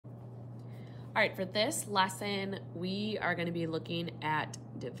All right, for this lesson, we are going to be looking at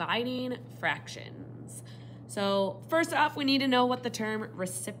dividing fractions. So first off, we need to know what the term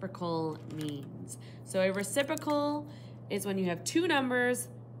reciprocal means. So a reciprocal is when you have two numbers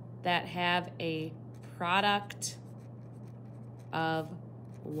that have a product of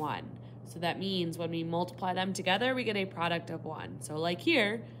 1. So that means when we multiply them together, we get a product of 1. So like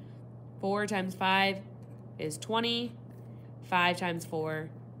here, 4 times 5 is 20, 5 times 4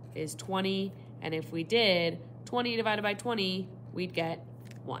 is 20, and if we did 20 divided by 20, we'd get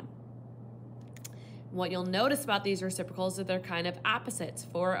 1. What you'll notice about these reciprocals is that they're kind of opposites.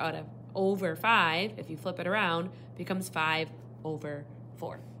 4 over 5, if you flip it around, becomes 5 over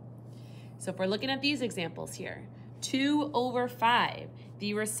 4. So if we're looking at these examples here, 2 over 5,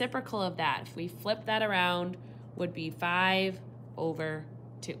 the reciprocal of that, if we flip that around, would be 5 over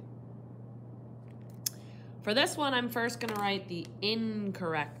 2. For this one, I'm first going to write the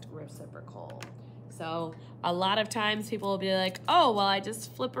incorrect reciprocal. So a lot of times people will be like, oh, well, I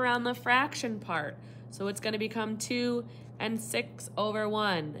just flip around the fraction part. So it's going to become 2 and 6 over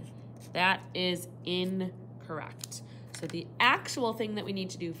 1. That is incorrect. So the actual thing that we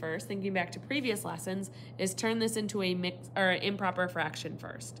need to do first, thinking back to previous lessons, is turn this into a mixed or improper fraction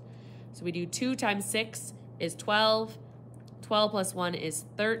first. So we do 2 times 6 is 12. 12 plus 1 is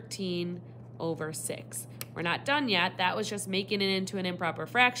 13 over 6. We're not done yet. That was just making it into an improper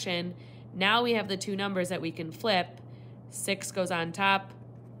fraction. Now we have the two numbers that we can flip. 6 goes on top,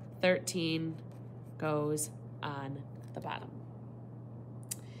 13 goes on the bottom.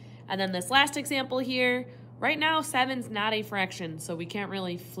 And then this last example here, right now 7's not a fraction, so we can't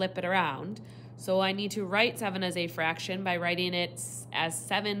really flip it around. So I need to write 7 as a fraction by writing it as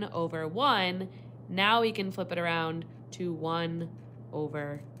 7 over 1. Now we can flip it around to 1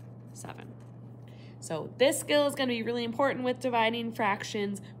 over 7. So this skill is going to be really important with dividing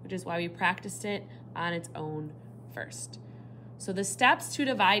fractions, which is why we practiced it on its own first. So the steps to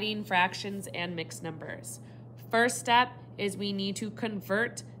dividing fractions and mixed numbers. First step is we need to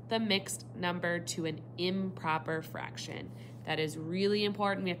convert the mixed number to an improper fraction. That is really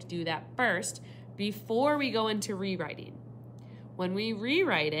important. We have to do that first before we go into rewriting. When we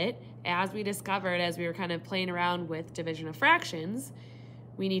rewrite it, as we discovered as we were kind of playing around with division of fractions,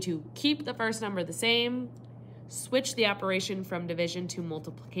 we need to keep the first number the same, switch the operation from division to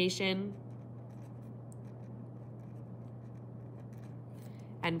multiplication,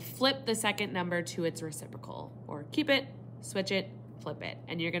 and flip the second number to its reciprocal, or keep it, switch it, flip it.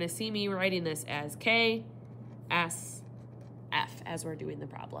 And you're going to see me writing this as K, S, F as we're doing the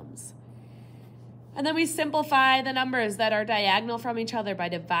problems. And then we simplify the numbers that are diagonal from each other by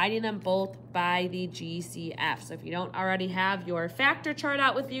dividing them both by the GCF. So if you don't already have your factor chart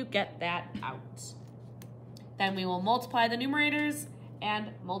out with you, get that out. Then we will multiply the numerators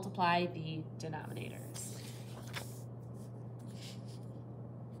and multiply the denominators.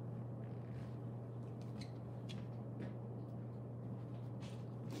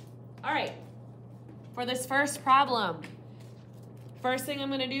 All right, for this first problem, first thing I'm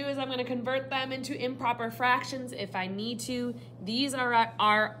going to do is I'm going to convert them into improper fractions if I need to. These are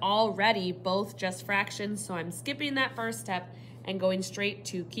already both just fractions, so I'm skipping that first step and going straight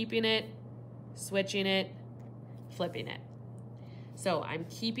to keeping it, switching it, flipping it. So I'm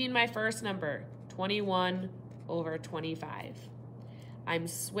keeping my first number, 21 over 25. I'm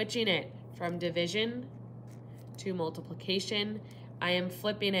switching it from division to multiplication. I am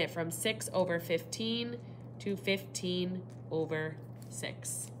flipping it from 6 over 15 to 15 over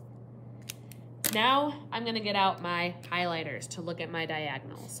 6. Now I'm going to get out my highlighters to look at my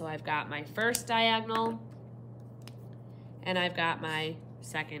diagonal. So I've got my first diagonal and I've got my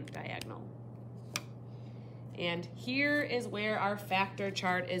second diagonal. And here is where our factor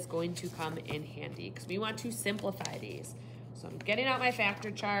chart is going to come in handy because we want to simplify these. So I'm getting out my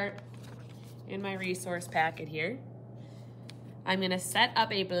factor chart in my resource packet here. I'm going to set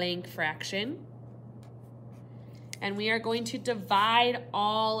up a blank fraction. And we are going to divide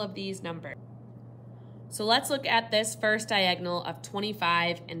all of these numbers. So let's look at this first diagonal of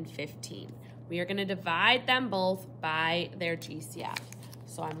 25 and 15. We are going to divide them both by their GCF.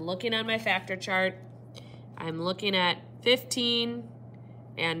 So I'm looking at my factor chart. I'm looking at 15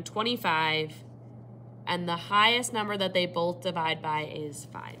 and 25. And the highest number that they both divide by is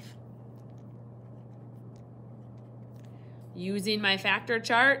 5. Using my factor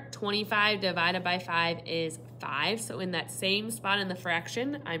chart, 25 divided by 5 is 5. So in that same spot in the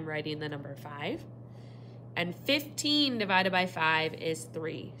fraction, I'm writing the number 5. And 15 divided by 5 is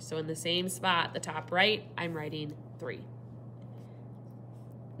 3. So in the same spot, the top right, I'm writing 3.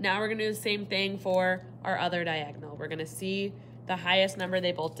 Now we're going to do the same thing for our other diagonal. We're going to see the highest number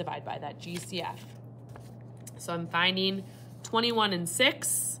they both divide by, that GCF. So I'm finding 21 and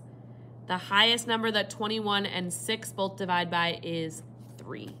 6. The highest number that 21 and 6 both divide by is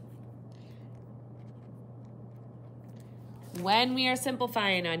 3. When we are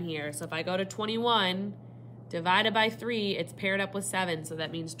simplifying on here, so if I go to 21 divided by 3, it's paired up with 7, so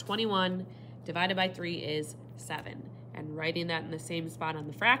that means 21 divided by 3 is 7. And writing that in the same spot on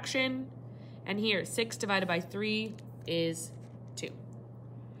the fraction. And here, 6 divided by 3 is 2.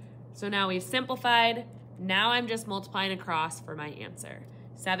 So now we've simplified. Now I'm just multiplying across for my answer.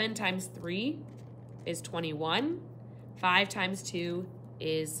 7 times 3 is 21. 5 times 2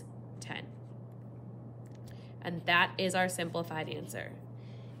 is 10. And that is our simplified answer.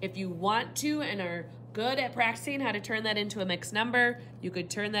 If you want to and are good at practicing how to turn that into a mixed number, you could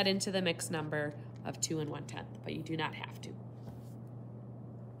turn that into the mixed number of 2 1/10, but you do not have to.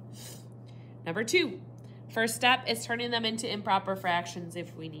 Number 2, first step is turning them into improper fractions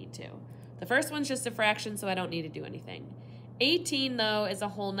if we need to. The first one's just a fraction, so I don't need to do anything. 18, though, is a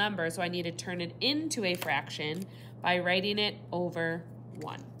whole number, so I need to turn it into a fraction by writing it over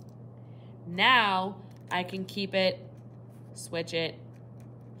 1. Now, I can keep it, switch it,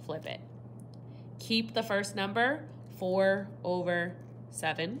 flip it. Keep the first number, 4 over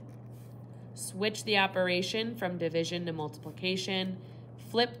 7. Switch the operation from division to multiplication.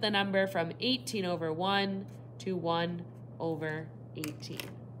 Flip the number from 18 over 1 to 1 over 18.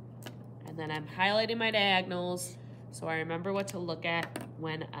 And then I'm highlighting my diagonals so I remember what to look at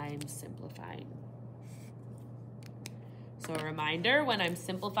when I'm simplifying. So a reminder, when I'm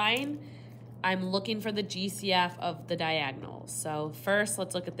simplifying, I'm looking for the GCF of the diagonals. So first,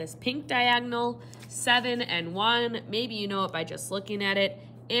 let's look at this pink diagonal, 7 and 1. Maybe you know it by just looking at it.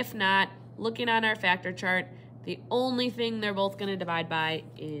 If not, looking on our factor chart, the only thing they're both going to divide by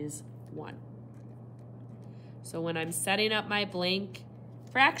is 1. So when I'm setting up my blank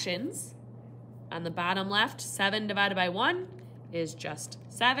fractions, on the bottom left, 7 divided by 1 is just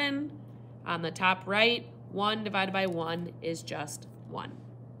 7. On the top right, 1 divided by 1 is just 1.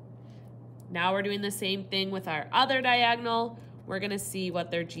 Now we're doing the same thing with our other diagonal. We're going to see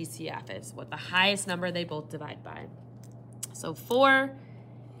what their GCF is, what the highest number they both divide by. So 4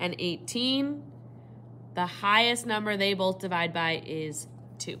 and 18, the highest number they both divide by is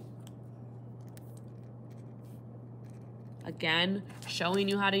 2. Again, showing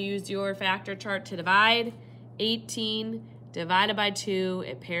you how to use your factor chart to divide. 18 divided by 2,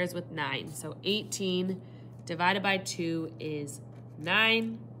 it pairs with 9. So 18 divided by 2 is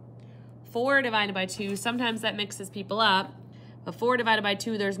 9. 4 divided by 2, sometimes that mixes people up. But 4 divided by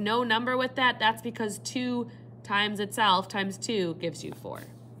 2, there's no number with that. That's because 2 times itself times 2 gives you 4.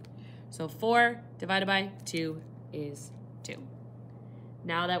 So 4 divided by 2 is 2.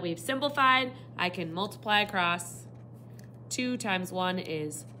 Now that we've simplified, I can multiply across. 2 times 1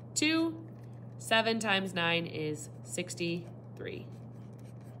 is 2. 7 times 9 is 63.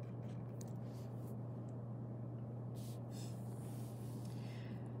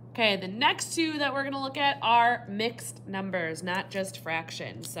 Okay, the next two that we're going to look at are mixed numbers, not just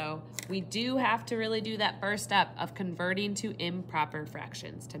fractions. So we do have to really do that first step of converting to improper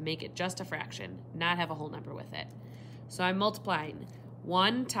fractions to make it just a fraction, not have a whole number with it. So I'm multiplying.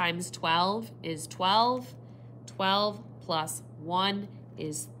 1 times 12 is 12. 12 plus 1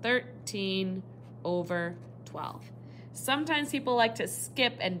 is 13 over 12. Sometimes people like to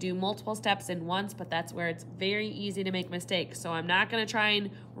skip and do multiple steps in once, but that's where it's very easy to make mistakes. So I'm not going to try and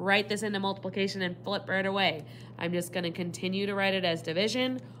write this into multiplication and flip right away. I'm just going to continue to write it as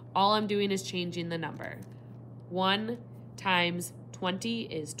division. All I'm doing is changing the number. 1 times 20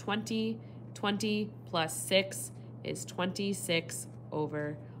 is 20. 20 plus 6 is 26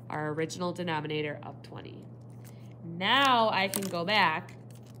 over our original denominator of 20. Now I can go back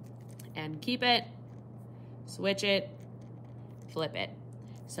and keep it, switch it, flip it.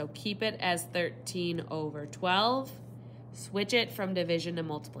 So keep it as 13 over 12, switch it from division to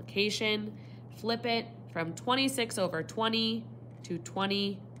multiplication, flip it from 26 over 20 to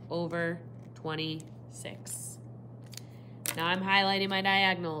 20 over 26. Now I'm highlighting my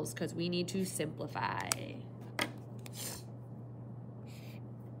diagonals because we need to simplify.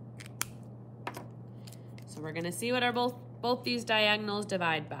 So we're going to see what our both these diagonals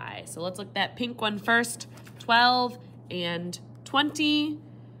divide by. So let's look at that pink one first. 12 and 20.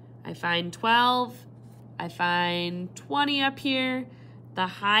 I find 12. I find 20 up here. The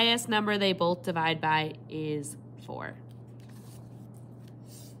highest number they both divide by is 4.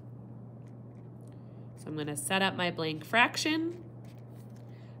 So I'm going to set up my blank fraction.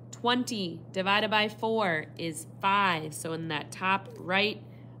 20 divided by 4 is 5. So in that top right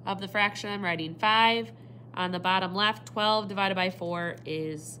of the fraction, I'm writing 5. On the bottom left, 12 divided by 4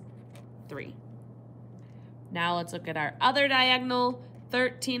 is 3. Now let's look at our other diagonal,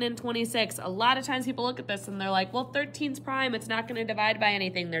 13 and 26. A lot of times people look at this and they're like, well, 13's prime. It's not going to divide by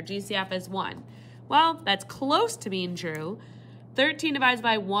anything. Their GCF is 1. Well, that's close to being true. 13 divides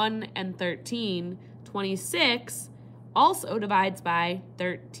by 1 and 13. 26 also divides by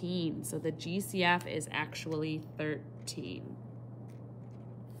 13. So the GCF is actually 13.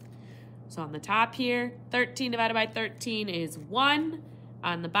 So on the top here, 13 divided by 13 is 1.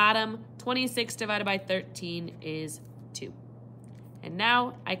 On the bottom, 26 divided by 13 is 2. And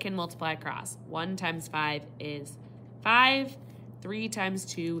now I can multiply across. 1 times 5 is 5. 3 times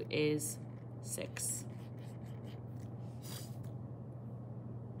 2 is 6.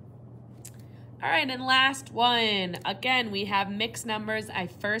 All right, and last one. Again, we have mixed numbers. I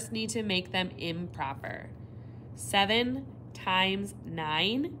first need to make them improper. 7 times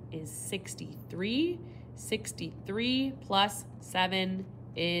 9 is 63. 63 plus 7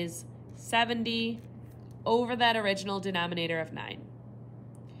 is 70 over that original denominator of 9.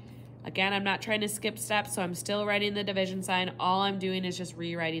 Again, I'm not trying to skip steps, so I'm still writing the division sign. All I'm doing is just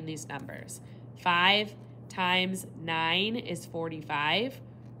rewriting these numbers. 5 times 9 is 45.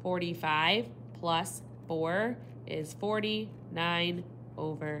 45 plus 4 is 49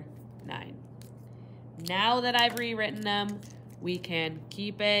 over 9. Now that I've rewritten them, we can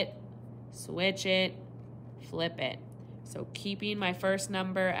keep it, switch it, flip it. So keeping my first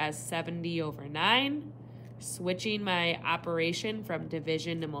number as 70 over 9, switching my operation from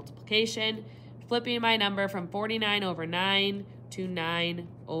division to multiplication, flipping my number from 49 over 9 to 9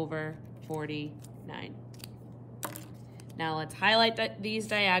 over 49. Now let's highlight these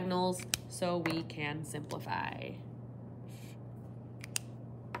diagonals so we can simplify.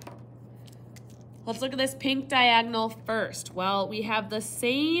 Let's look at this pink diagonal first. Well, we have the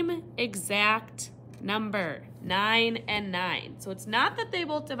same exact number, 9 and 9. So it's not that they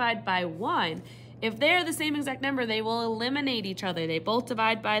both divide by 1. If they're the same exact number, they will eliminate each other. They both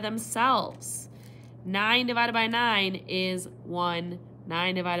divide by themselves. 9 divided by 9 is 1.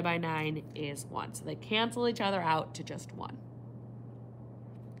 9 divided by 9 is 1. So they cancel each other out to just 1.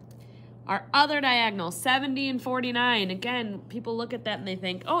 Our other diagonal, 70 and 49. Again, people look at that and they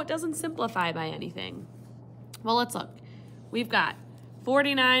think, oh, it doesn't simplify by anything. Well, let's look. We've got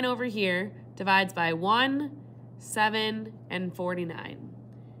 49 over here divides by 1, 7, and 49.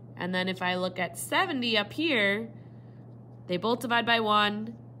 And then if I look at 70 up here, they both divide by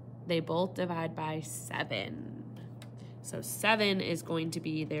 1. They both divide by 7. So 7 is going to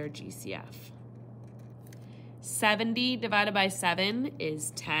be their GCF. 70 divided by 7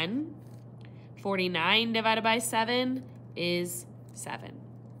 is 10. 49 divided by 7 is 7.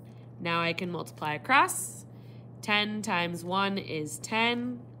 Now I can multiply across. 10 times 1 is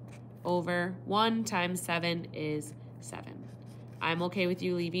 10 over 1 times 7 is 7. I'm okay with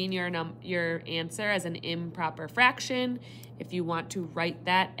you leaving your answer as an improper fraction. If you want to write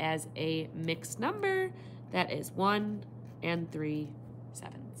that as a mixed number, that is 1 and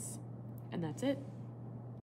 3/7. And that's it.